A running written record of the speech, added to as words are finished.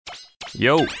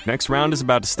Yo, next round is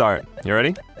about to start. You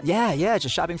ready? Yeah,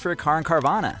 just shopping for a car in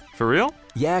Carvana. For real?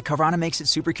 Yeah, Carvana makes it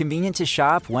super convenient to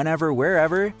shop whenever,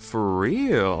 wherever. For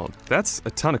real? That's a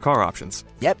ton of car options.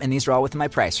 Yep, and these are all within my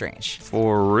price range.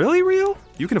 For really real?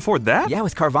 You can afford that? Yeah,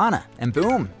 with Carvana. And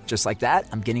boom, just like that,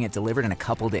 I'm getting it delivered in a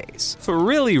couple days. For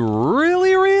really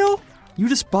real? You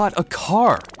just bought a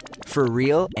car. For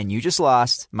real, and you just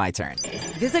lost my turn.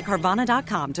 Visit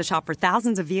Carvana.com to shop for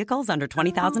thousands of vehicles under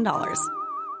 $20,000.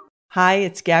 Hi,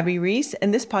 it's Gabby Reese,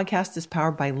 and this podcast is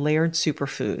powered by Laird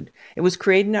Superfood. It was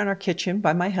created in our kitchen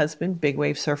by my husband, big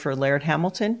wave surfer Laird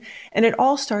Hamilton, and it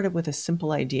all started with a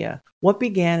simple idea. What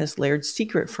began as Laird's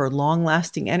secret for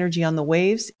long-lasting energy on the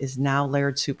waves is now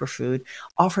Laird Superfood,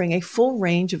 offering a full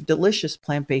range of delicious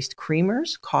plant-based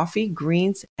creamers, coffee,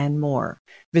 greens, and more.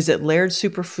 Visit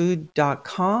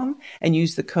lairdsuperfood.com and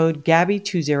use the code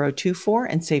GABBY2024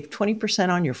 and save 20%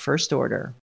 on your first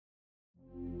order.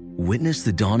 Witness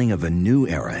the dawning of a new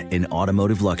era in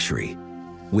automotive luxury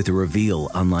with a reveal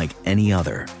unlike any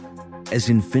other as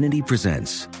Infiniti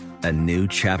presents a new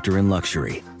chapter in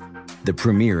luxury, the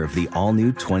premiere of the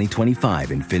all-new 2025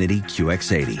 Infiniti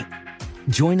QX80.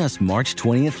 Join us March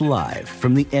 20th live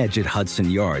from the Edge at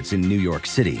Hudson Yards in New York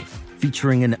City,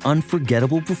 featuring an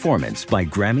unforgettable performance by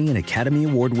Grammy and Academy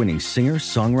Award-winning singer,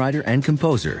 songwriter, and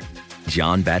composer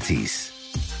Jon Batiste.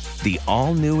 The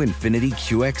all-new Infiniti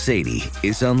QX80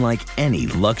 is unlike any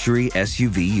luxury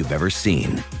SUV you've ever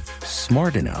seen.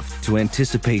 Smart enough to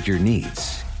anticipate your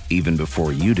needs, even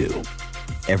before you do.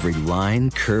 Every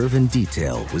line, curve, and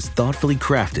detail was thoughtfully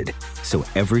crafted, so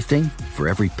everything for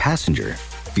every passenger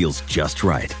feels just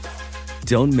right.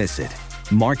 Don't miss it.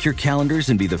 Mark your calendars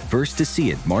and be the first to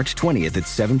see it March 20th at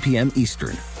 7 p.m.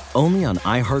 Eastern, only on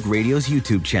iHeartRadio's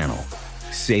YouTube channel.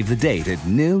 Save the date at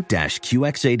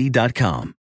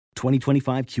new-QX80.com.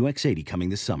 2025 QX80 coming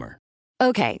this summer.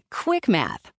 Okay, quick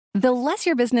math. The less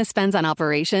your business spends on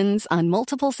operations, on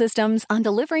multiple systems, on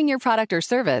delivering your product or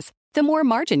service, the more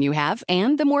margin you have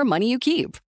and the more money you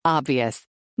keep. Obvious.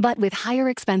 But with higher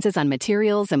expenses on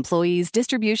materials, employees,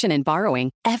 distribution, and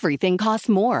borrowing, everything costs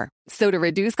more. So to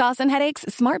reduce costs and headaches,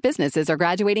 smart businesses are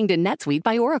graduating to NetSuite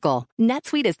by Oracle.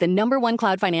 NetSuite is the #1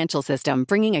 cloud financial system,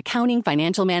 bringing accounting,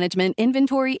 financial management,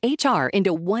 inventory, HR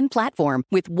into one platform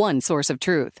with one source of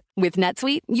truth. With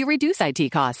NetSuite, you reduce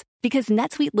IT costs because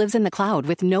NetSuite lives in the cloud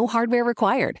with no hardware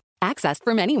required, accessed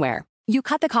from anywhere. You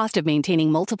cut the cost of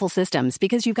maintaining multiple systems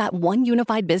because you've got one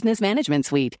unified business management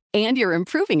suite. And you're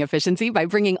improving efficiency by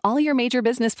bringing all your major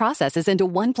business processes into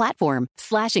one platform,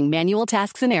 slashing manual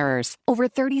tasks and errors. Over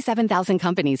 37,000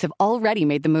 companies have already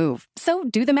made the move. So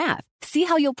do the math. See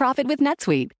how you'll profit with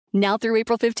NetSuite. Now through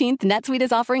April 15th, NetSuite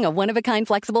is offering a one-of-a-kind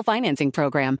flexible financing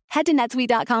program. Head to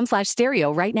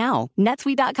netsuite.com/stereo right now.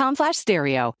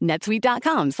 netsuite.com/stereo.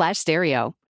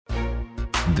 netsuite.com/stereo.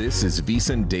 This is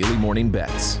VSiN Daily Morning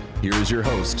Bets. Here is your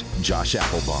host, Josh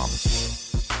Applebaum.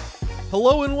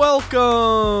 Hello and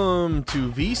welcome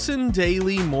to VSiN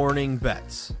Daily Morning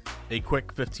Bets, a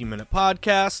quick 15-minute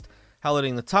podcast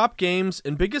highlighting the top games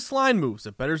and biggest line moves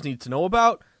that bettors need to know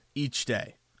about each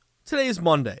day. Today is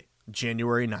Monday,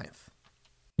 January 9th.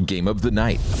 Game of the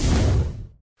night.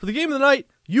 For the game of the night,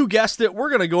 you guessed it, we're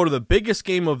going to go to the biggest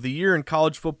game of the year in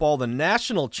college football, the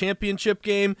national championship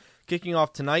game, kicking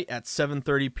off tonight at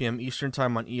 7:30 p.m. Eastern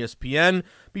Time on ESPN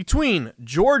between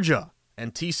Georgia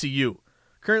and TCU.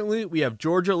 Currently, we have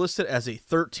Georgia listed as a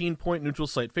 13-point neutral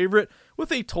site favorite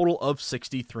with a total of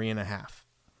 63.5.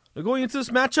 Now going into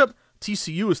this matchup,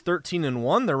 TCU is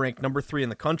 13-1. They're ranked number 3 in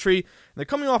the country. And they're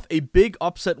coming off a big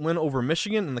upset win over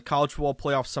Michigan in the college football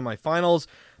playoff semifinals.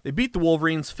 They beat the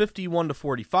Wolverines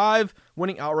 51-45,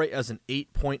 winning outright as an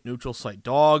 8-point neutral site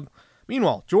dog.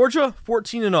 Meanwhile, Georgia,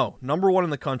 14-0, number 1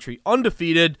 in the country,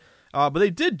 undefeated, but they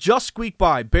did just squeak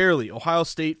by, barely, Ohio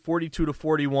State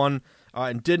 42-41,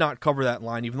 and did not cover that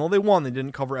line. Even though they won, they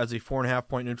didn't cover as a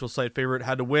 4.5-point neutral site favorite,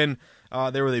 had to win.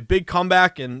 They were a big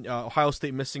comeback, and Ohio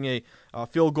State missing a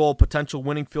field goal, potential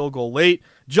winning field goal late,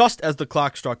 just as the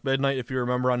clock struck midnight, if you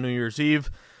remember, on New Year's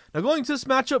Eve. Now going to this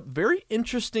matchup, very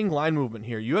interesting line movement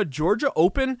here. You had Georgia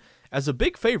open as a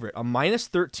big favorite, a minus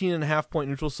 13.5-point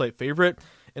neutral site favorite.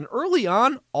 And early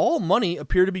on, all money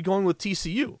appeared to be going with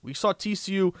TCU. We saw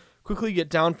TCU quickly get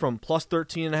down from plus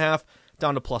 13.5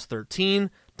 down to plus 13,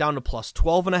 down to plus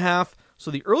 12.5. So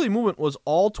the early movement was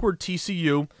all toward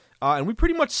TCU, and we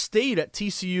pretty much stayed at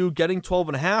TCU getting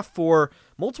 12.5 for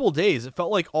multiple days. It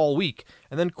felt like all week.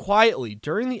 And then quietly,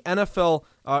 during the NFL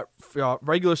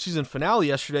regular season finale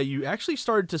yesterday, you actually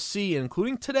started to see,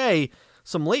 including today,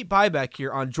 some late buyback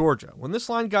here on Georgia. When this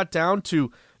line got down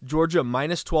to Georgia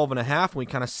minus 12.5, and we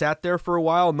kind of sat there for a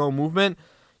while, no movement,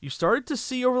 you started to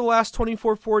see over the last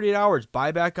 24, 48 hours,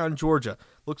 buyback on Georgia.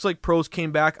 Looks like pros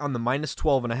came back on the minus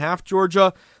 12.5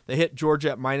 Georgia. They hit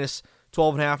Georgia at minus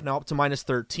 12.5, now up to minus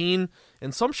 13.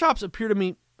 And some shops appear to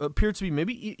be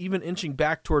maybe even inching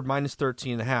back toward minus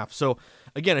 13.5. So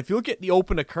again, if you look at the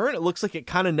open to current, it looks like it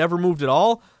kind of never moved at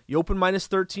all. You open minus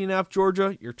 13.5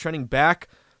 Georgia, you're trending back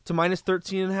to minus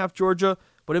 13.5 Georgia.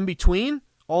 But in between,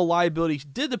 all liabilities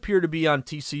did appear to be on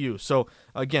TCU. So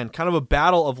again, kind of a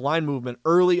battle of line movement,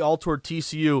 early all toward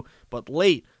TCU, but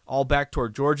late all back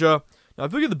toward Georgia. Now,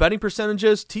 if you look at the betting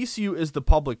percentages, TCU is the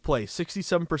public play.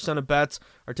 67% of bets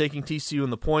are taking TCU in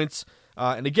the points.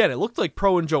 And again, it looked like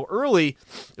Pro and Joe early.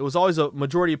 It was always a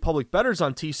majority of public bettors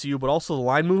on TCU, but also the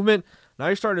line movement. Now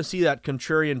you're starting to see that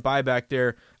contrarian buyback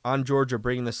there on Georgia,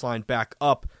 bringing this line back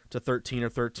up to 13 or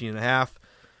 13.5.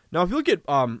 Now, if you look at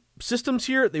systems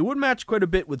here, they would match quite a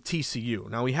bit with TCU.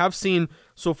 Now, we have seen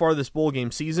so far this bowl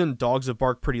game season, dogs have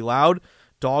barked pretty loud.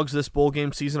 Dogs this bowl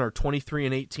game season are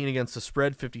 23-18 against the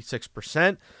spread,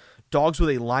 56%. Dogs with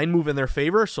a line move in their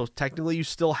favor, so technically you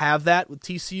still have that with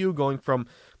TCU going from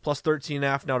plus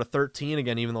 13.5 now to 13.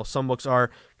 Again, even though some books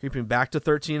are creeping back to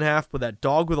 13.5, but that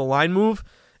dog with a line move,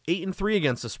 8-3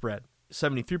 against the spread,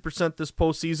 73% this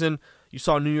postseason. You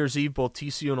saw New Year's Eve, both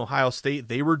TCU and Ohio State,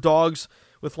 they were dogs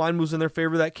with line moves in their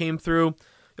favor that came through.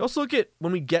 You also look at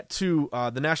when we get to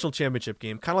the national championship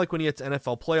game, kind of like when you get to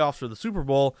NFL playoffs or the Super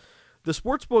Bowl, the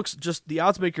sports books, just the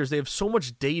odds makers, they have so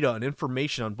much data and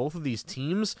information on both of these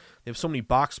teams. They have so many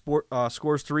box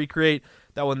scores to recreate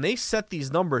that when they set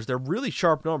these numbers, they're really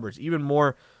sharp numbers, even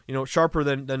more sharper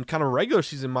than kind of a regular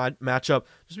season matchup,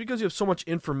 just because you have so much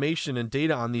information and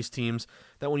data on these teams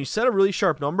that when you set a really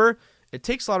sharp number, it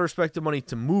takes a lot of respective money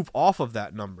to move off of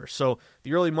that number. So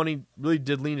the early money really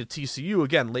did lean to TCU.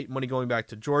 Again, late money going back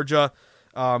to Georgia.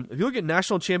 If you look at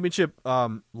national championship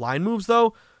line moves,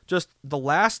 though, just the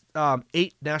last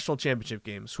 8 national championship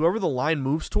games, whoever the line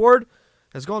moves toward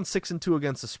has gone 6-2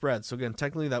 against the spread. So again,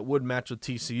 technically that would match with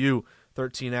TCU,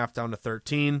 13.5 down to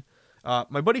 13.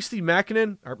 My buddy Steve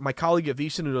Makinen, my colleague at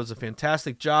VSiN, who does a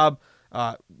fantastic job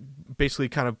basically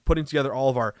kind of putting together all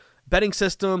of our betting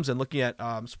systems and looking at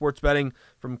sports betting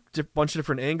from a bunch of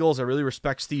different angles. I really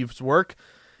respect Steve's work.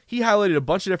 He highlighted a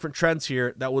bunch of different trends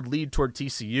here that would lead toward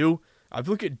TCU. If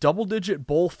you look at double-digit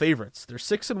bowl favorites, they're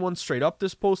 6-1 straight up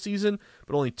this postseason,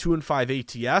 but only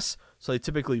 2-5 ATS, so they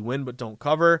typically win but don't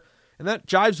cover. And that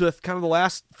jives with kind of the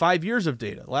last 5 years of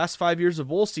data. The last 5 years of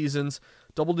bowl seasons,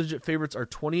 double-digit favorites are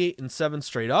 28-7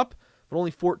 straight up, but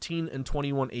only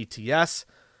 14-21 ATS.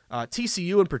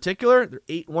 TCU in particular, they're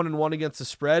 8-1-1 against the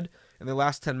spread in their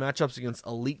last 10 matchups against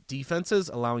elite defenses,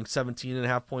 allowing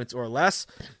 17.5 points or less.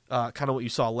 Kind of what you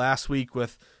saw last week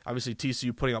with obviously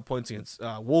TCU putting up points against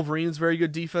Wolverines, very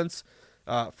good defense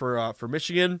for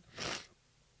Michigan.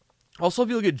 Also, if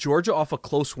you look at Georgia off a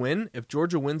close win, if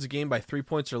Georgia wins a game by 3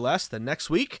 points or less, then next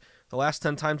week, the last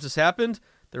 10 times this happened,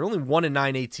 they're only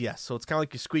 1-9 ATS. So it's kind of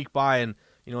like you squeak by and,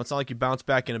 it's not like you bounce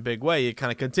back in a big way. You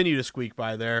kind of continue to squeak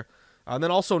by there. And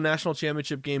then also national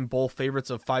championship game bowl favorites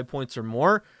of 5 points or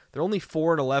more. They're only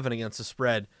 4-11 against the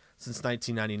spread since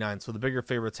 1999. So the bigger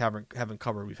favorites haven't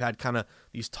covered. We've had kind of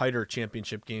these tighter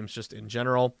championship games just in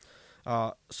general.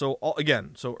 So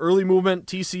early movement,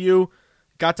 TCU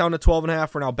got down to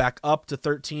 12.5. We're now back up to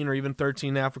 13 or even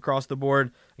 13.5 across the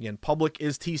board. Again, public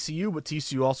is TCU, but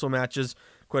TCU also matches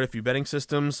quite a few betting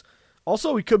systems.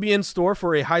 Also, we could be in store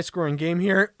for a high-scoring game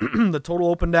here. The total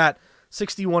opened at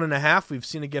 61.5. We've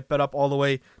seen it get bet up all the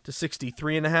way to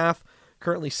 63.5.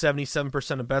 Currently,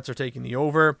 77% of bets are taking the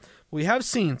over. We have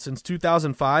seen since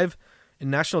 2005 in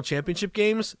national championship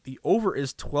games, the over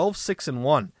is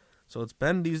 12-6-1. So it's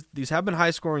been these have been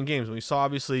high-scoring games. And we saw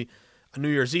obviously on New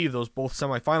Year's Eve, those both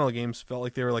semifinal games felt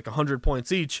like they were like 100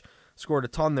 points each. Scored a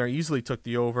ton there, easily took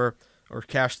the over or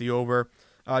cashed the over.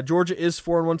 Georgia is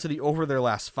 4-1 to the over their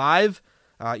last 5.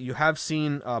 You have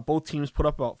seen both teams put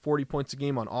up about 40 points a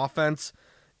game on offense.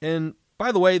 And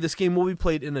by the way, this game will be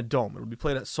played in a dome. It will be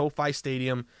played at SoFi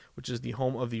Stadium, which is the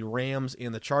home of the Rams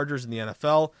and the Chargers in the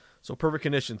NFL. So perfect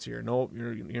conditions here. No,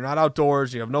 you're not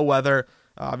outdoors. You have no weather.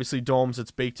 Obviously, domes,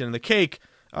 it's baked into the cake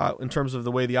in terms of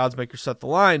the way the odds makers set the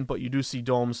line. But you do see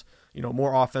domes,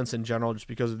 more offense in general just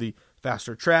because of the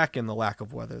faster track and the lack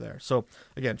of weather there. So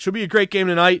again, should be a great game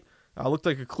tonight. Looked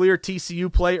like a clear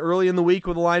TCU play early in the week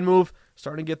with a line move.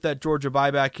 Starting to get that Georgia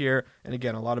buyback here. And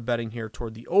again, a lot of betting here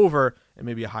toward the over and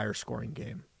maybe a higher scoring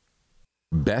game.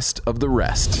 Best of the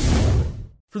rest.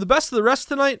 For the best of the rest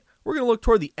tonight, we're going to look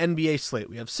toward the NBA slate.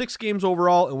 We have 6 games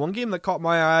overall, and one game that caught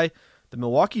my eye, the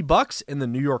Milwaukee Bucks and the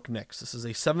New York Knicks. This is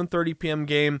a 7:30 p.m.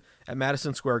 game at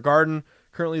Madison Square Garden.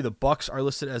 Currently, the Bucks are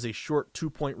listed as a short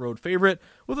 2-point road favorite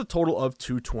with a total of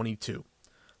 222.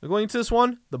 They're going into this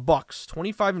one, the Bucks,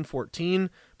 25-14,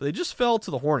 but they just fell to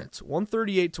the Hornets,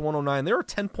 138-109. They were a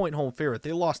 10-point home favorite.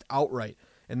 They lost outright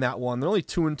in that one. They're only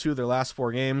 2-2 their last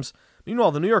 4 games.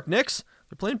 Meanwhile, the New York Knicks,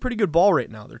 they're playing pretty good ball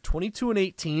right now. They're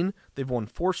 22-18. They've won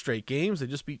 4 straight games. They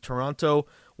just beat Toronto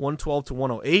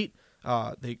 112-108.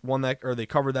 They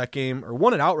covered that game, or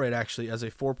won it outright actually, as a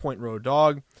 4-point road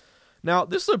dog. Now,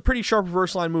 this is a pretty sharp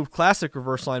reverse line move, classic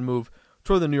reverse line move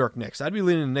toward the New York Knicks. I'd be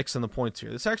leaning the Knicks in the points here.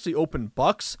 This actually opened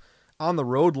Bucks on the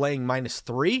road laying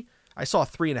 -3. I saw a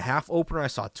 3.5 opener. I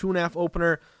saw a 2.5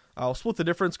 opener. I'll split the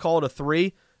difference, call it a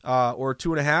 3 or a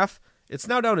 2.5. It's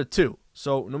now down to 2.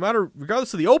 So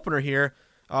regardless of the opener here,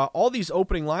 all these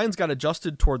opening lines got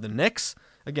adjusted toward the Knicks.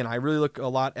 Again, I really look a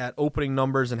lot at opening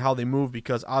numbers and how they move,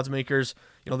 because odds makers,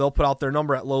 they'll put out their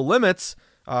number at low limits.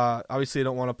 Obviously, they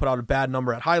don't want to put out a bad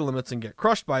number at high limits and get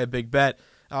crushed by a big bet.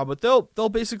 But they'll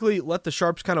basically let the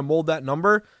sharps kind of mold that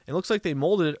number. It looks like they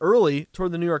molded it early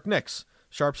toward the New York Knicks.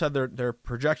 Sharps had their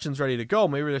projections ready to go.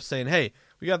 Maybe they're saying, hey,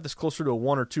 we got this closer to a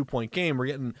 1 or 2 point game. We're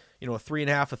getting a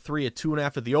 3.5, a 3, a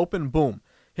 2.5 at the open. Boom,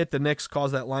 hit the Knicks,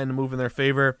 cause that line to move in their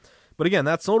favor. But again,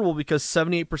 that's notable because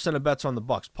 78% of bets are on the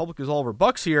Bucks. Public is all over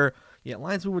Bucks here. Yet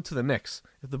lines moving to the Knicks.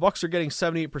 If the Bucks are getting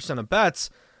 78% of bets,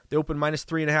 they open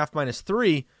 -3.5,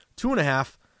 -3,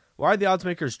 2.5. Why are the odds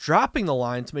makers dropping the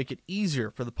line to make it easier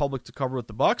for the public to cover with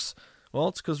the Bucks? Well,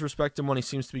 it's because respective money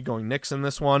seems to be going Knicks in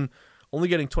this one. Only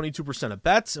getting 22% of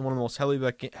bets in one of the most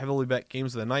heavily bet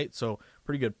games of the night, so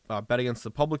pretty good bet against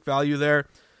the public value there.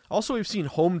 Also, we've seen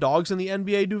home dogs in the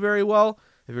NBA do very well.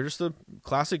 If you're just a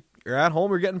classic, you're at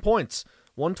home, you're getting points.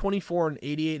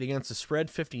 124-88 against the spread,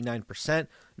 59%.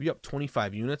 We up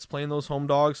 25 units playing those home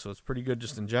dogs, so it's pretty good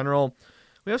just in general.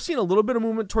 We have seen a little bit of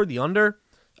movement toward the under.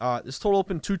 This total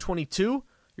opened 222.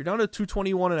 You're down to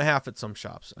 221.5 at some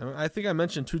shops. I think I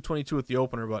mentioned 222 at the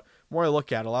opener, but the more I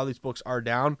look at it, a lot of these books are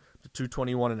down to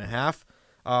 221.5.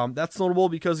 That's notable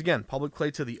because, again, public play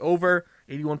to the over.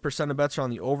 81% of bets are on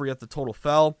the over, yet the total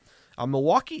fell.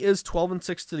 Milwaukee is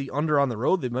 12-6 to the under on the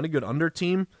road. They've been a good under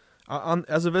team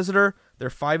as a visitor. They're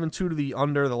 5-2 to the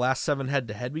under the last 7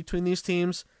 head-to-head between these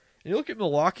teams. And you look at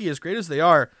Milwaukee, as great as they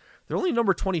are, they're only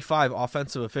number 25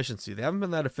 offensive efficiency. They haven't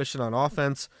been that efficient on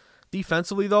offense.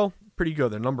 Defensively, though, pretty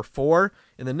good. They're number 4,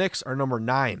 and the Knicks are number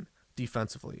 9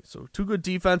 defensively. So 2 good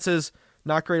defenses,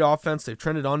 not great offense. They've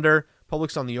trended under.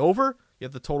 Public's on the over,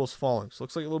 yet the total's falling. So it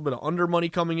looks like a little bit of under money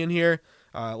coming in here.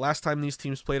 Last time these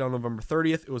teams played on November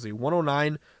 30th, it was a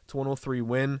 109-103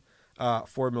 win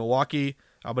for Milwaukee.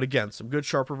 But again, some good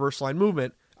sharp reverse line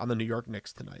movement on the New York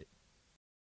Knicks tonight.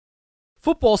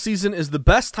 Football season is the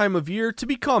best time of year to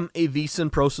become a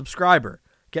VSiN Pro subscriber.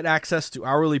 Get access to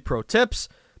hourly pro tips,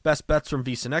 best bets from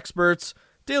VSiN experts,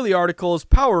 daily articles,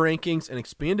 power rankings, and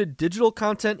expanded digital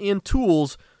content and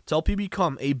tools to help you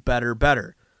become a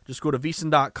better. Just go to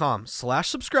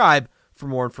VSiN.com/subscribe for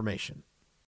more information.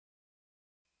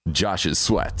 Josh's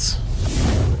Sweats.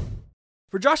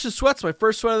 For Josh's Sweats, my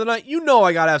first sweat of the night,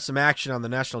 I got to have some action on the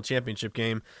national championship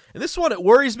game. And this one, it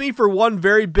worries me for one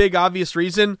very big, obvious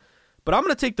reason. But I'm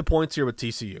going to take the points here with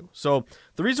TCU. So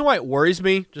the reason why it worries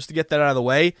me, just to get that out of the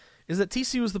way, is that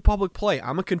TCU is the public play.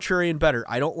 I'm a contrarian bettor.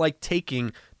 I don't like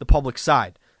taking the public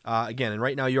side. Again, and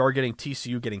right now you are getting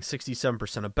TCU getting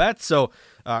 67% of bets, so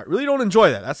really don't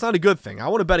enjoy that. That's not a good thing. I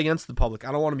want to bet against the public.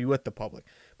 I don't want to be with the public.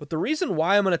 But the reason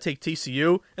why I'm going to take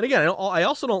TCU, and again, I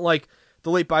also don't like the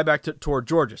late buyback toward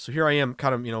Georgia. So here I am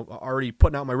kind of, already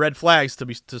putting out my red flags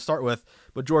to start with.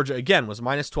 But Georgia, again, was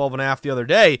 -12.5 the other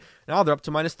day. Now they're up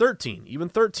to -13, even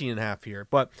 13.5 here.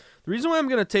 But the reason why I'm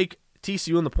going to take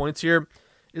TCU in the points here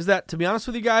is that, to be honest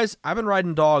with you guys, I've been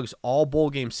riding dogs all bowl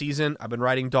game season. I've been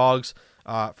riding dogs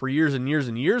for years and years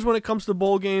and years when it comes to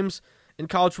bowl games in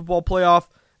college football playoff.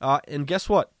 And guess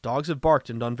what? Dogs have barked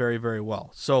and done very, very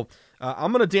well. So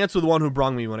I'm going to dance with the one who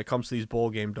brung me when it comes to these bowl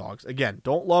game dogs. Again,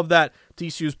 don't love that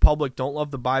TCU's public. Don't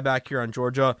love the buyback here on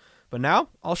Georgia. But now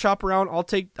I'll shop around.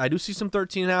 I do see some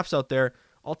 13.5s out there.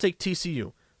 I'll take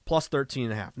TCU plus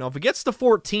 13.5. Now, if it gets to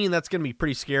 14, that's going to be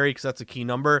pretty scary because that's a key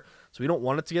number. So we don't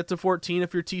want it to get to 14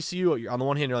 if you're TCU. On the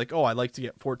one hand, you're like, oh, I'd like to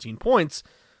get 14 points,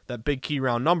 that big key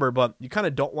round number. But you kind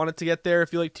of don't want it to get there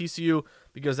if you like TCU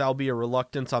because that'll be a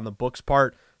reluctance on the book's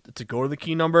part to go to the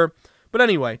key number. But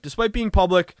anyway, despite being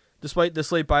public, despite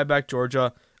this late buyback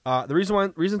Georgia, the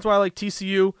reasons why I like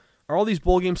TCU are all these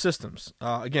bowl game systems.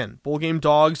 Again, bowl game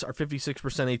dogs are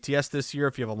 56% ATS this year.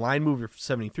 If you have a line move, you're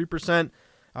 73%.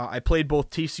 I played both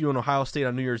TCU and Ohio State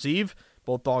on New Year's Eve.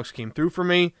 Both dogs came through for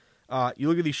me. You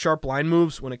look at these sharp line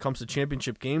moves when it comes to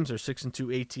championship games. They're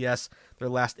 6-2 ATS their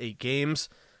last 8 games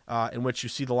in which you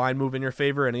see the line move in your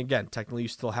favor. And again, technically you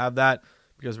still have that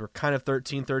because we're kind of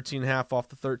 13.5 off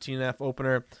the 13.5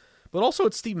 opener. But also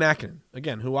it's Steve Makinen,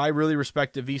 again, who I really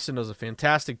respect at VSiN, does a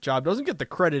fantastic job, doesn't get the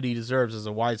credit he deserves as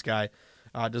a wise guy,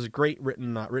 does a great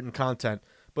written content.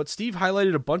 But Steve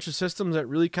highlighted a bunch of systems that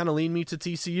really kind of lean me to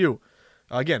TCU.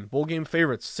 Again, bowl game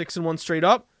favorites, 6-1 straight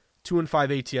up,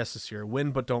 2-5 ATS this year,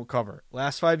 win but don't cover.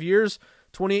 Last 5 years,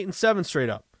 28-7 straight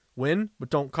up, win but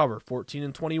don't cover,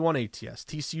 14-21 ATS.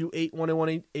 TCU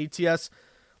 8-1-1 ATS,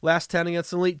 last 10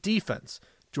 against an elite defense.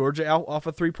 Georgia out off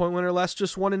a 3-point winner, last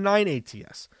just 1-9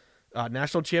 ATS.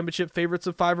 National championship favorites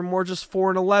of 5 or more, just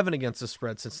 4-11 against the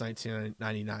spread since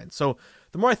 1999. So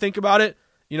the more I think about it,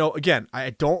 again, I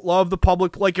don't love the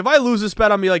public. Like, if I lose this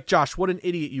bet, I'll be like, Josh, what an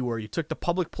idiot you were. You took the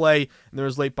public play, and there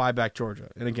was late buyback Georgia.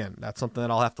 And again, that's something that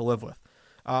I'll have to live with.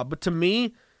 But to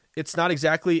me, it's not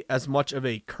exactly as much of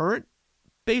a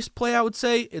current-based play, I would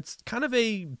say. It's kind of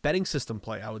a betting system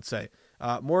play, I would say.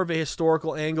 More of a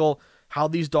historical angle, how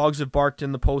these dogs have barked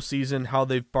in the postseason, how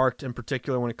they've barked in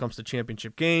particular when it comes to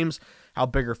championship games, how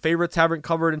bigger favorites haven't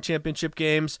covered in championship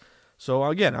games. So,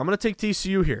 again, I'm going to take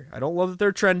TCU here. I don't love that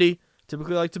they're trendy.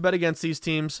 Typically like to bet against these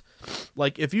teams.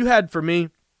 Like, if you had, for me,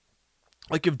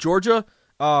 like if Georgia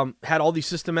had all these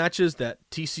system matches that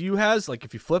TCU has, like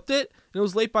if you flipped it and it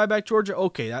was late buyback Georgia,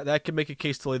 okay, that could make a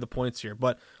case to lay the points here.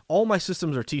 But all my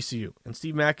systems are TCU, and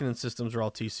Steve Makinen's systems are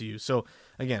all TCU. So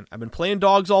again, I've been playing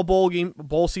dogs all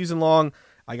bowl season long.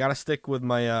 I gotta stick with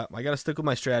my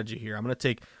strategy here. I'm gonna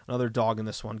take another dog in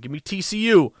this one. Give me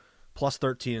TCU plus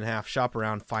 13.5. Shop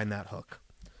around, find that hook.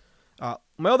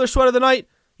 My other sweat of the night.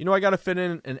 I got to fit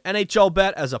in an NHL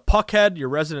bet as a puckhead, your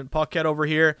resident puckhead over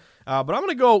here. But I'm going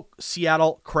to go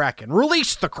Seattle Kraken.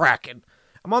 Release the Kraken.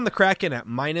 I'm on the Kraken at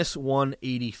minus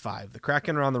 185. The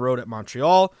Kraken are on the road at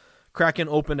Montreal. Kraken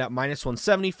opened at minus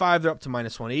 175. They're up to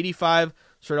minus 185.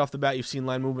 Straight off the bat, you've seen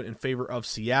line movement in favor of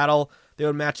Seattle. They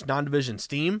would match non-division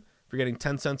steam. If you're getting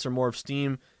 10 cents or more of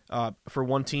steam for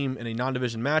one team in a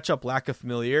non-division matchup, lack of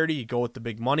familiarity, you go with the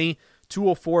big money.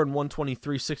 204 and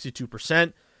 123,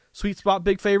 62%. Sweet spot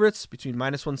big favorites between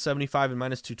minus 175 and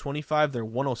minus 225. They're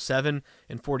 107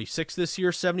 and 46 this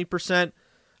year, 70%.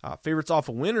 Favorites off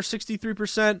a win are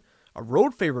 63%. A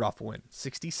road favorite off a win,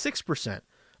 66%.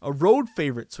 A road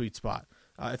favorite sweet spot.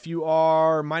 If you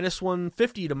are minus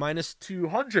 150 to minus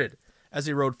 200 as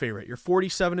a road favorite, you're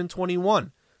 47 and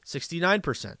 21,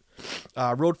 69%.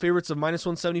 Road favorites of minus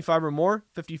 175 or more,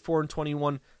 54 and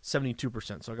 21,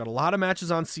 72%. So I got a lot of matches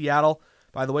on Seattle.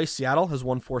 By the way, Seattle has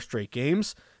won 4 straight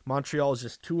games. Montreal is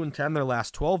just 2-10 their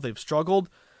last 12. They've struggled.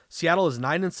 Seattle is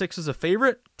 9-6 as a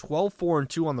favorite,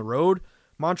 12-4-2 on the road.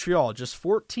 Montreal just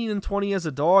 14-20 as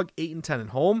a dog, 8-10 at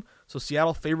home. So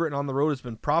Seattle favorite and on the road has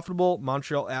been profitable.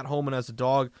 Montreal at home and as a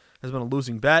dog has been a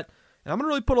losing bet. And I'm going to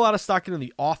really put a lot of stock into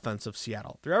the offense of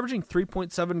Seattle. They're averaging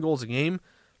 3.7 goals a game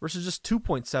versus just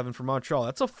 2.7 for Montreal.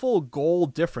 That's a full goal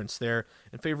difference there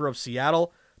in favor of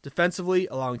Seattle. Defensively,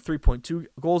 allowing 3.2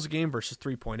 goals a game versus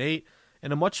 3.8.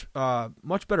 And a much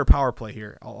better power play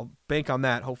here. I'll bank on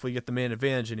that. Hopefully you get the man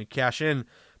advantage and you cash in.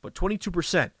 But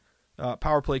 22%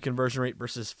 power play conversion rate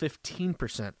versus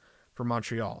 15% for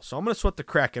Montreal. So I'm going to sweat the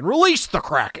Kraken. Release the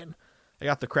Kraken! I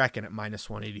got the Kraken at minus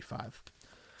 185.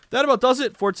 That about does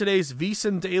it for today's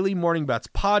VSiN Daily Morning Bets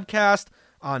podcast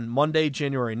on Monday,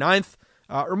 January 9th.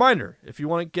 Reminder, if you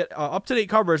want to get up-to-date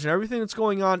coverage and everything that's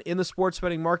going on in the sports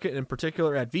betting market, in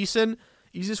particular at VSiN,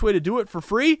 easiest way to do it for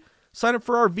free, sign up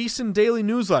for our VSiN Daily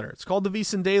newsletter. It's called the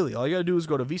VSiN Daily. All you got to do is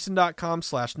go to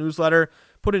vsin.com/newsletter,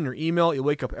 put in your email. You'll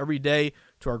wake up every day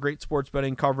to our great sports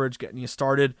betting coverage, getting you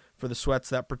started for the sweats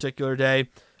that particular day.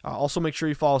 Also, make sure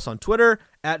you follow us on Twitter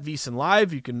at VSiN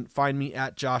Live. You can find me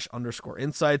at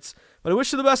Josh_Insights. But I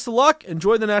wish you the best of luck.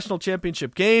 Enjoy the national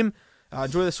championship game.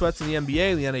 Enjoy the sweats in the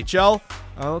NBA and the NHL.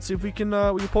 Let's see if we can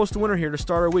post a winner here to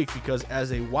start our week, because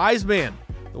as a wise man,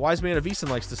 the wise man of VSiN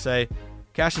likes to say,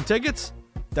 cash and tickets,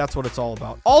 that's what it's all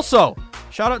about. Also,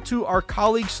 shout out to our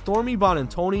colleague Stormy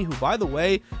Bonantoni, who, by the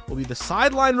way, will be the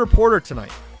sideline reporter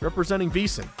tonight, representing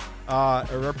VSiN,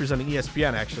 or representing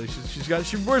ESPN, actually.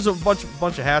 She wears a bunch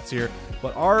of hats here,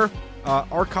 but our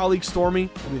colleague Stormy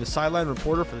will be the sideline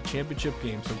reporter for the championship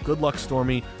game. So good luck,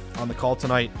 Stormy, on the call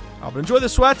tonight. But enjoy the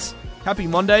sweats. Happy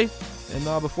Monday.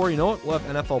 And before you know it, we'll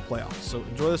have NFL playoffs. So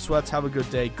enjoy the sweats. Have a good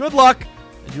day. Good luck.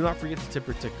 And do not forget to tip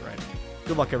your ticket right.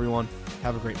 Good luck, everyone.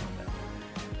 Have a great Monday.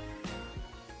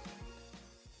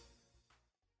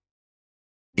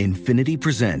 Infinity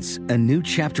presents a new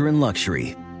chapter in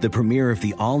luxury, the premiere of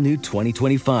the all-new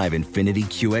 2025 Infinity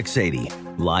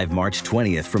QX80. Live March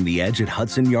 20th from the Edge at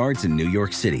Hudson Yards in New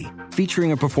York City,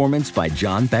 featuring a performance by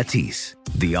John Batiste.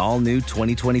 The all-new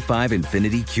 2025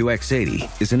 Infiniti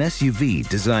QX80 is an SUV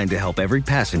designed to help every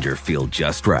passenger feel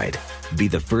just right. Be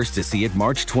the first to see it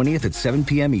March 20th at 7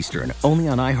 p.m. Eastern, only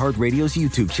on iHeartRadio's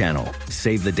YouTube channel.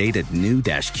 Save the date at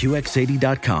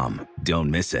new-QX80.com. Don't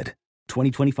miss it.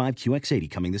 2025 QX80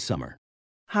 coming this summer.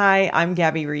 Hi, I'm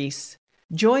Gabby Reese.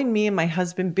 Join me and my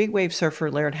husband, big wave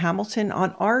surfer Laird Hamilton,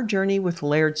 on our journey with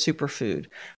Laird Superfood.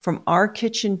 From our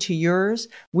kitchen to yours,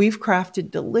 we've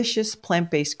crafted delicious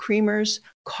plant-based creamers,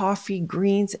 coffee,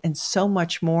 greens, and so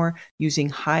much more using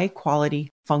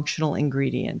high-quality functional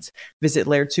ingredients. Visit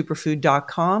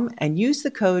lairdsuperfood.com and use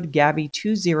the code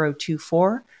GABBY2024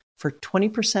 for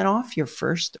 20% off your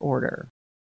first order.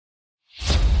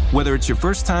 Whether it's your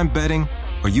first time betting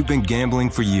or you've been gambling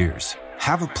for years,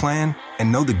 have a plan and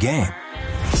know the game.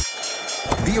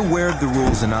 Be aware of the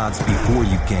rules and odds before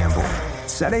you gamble.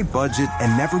 Set a budget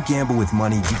and never gamble with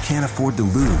money you can't afford to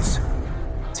lose.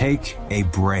 Take a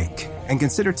break and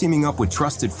consider teaming up with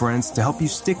trusted friends to help you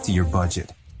stick to your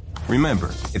budget. Remember,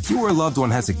 if you or a loved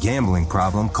one has a gambling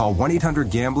problem, call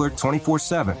 1-800-GAMBLER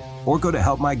 24/7 or go to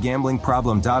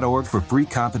helpmygamblingproblem.org for free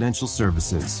confidential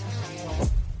services.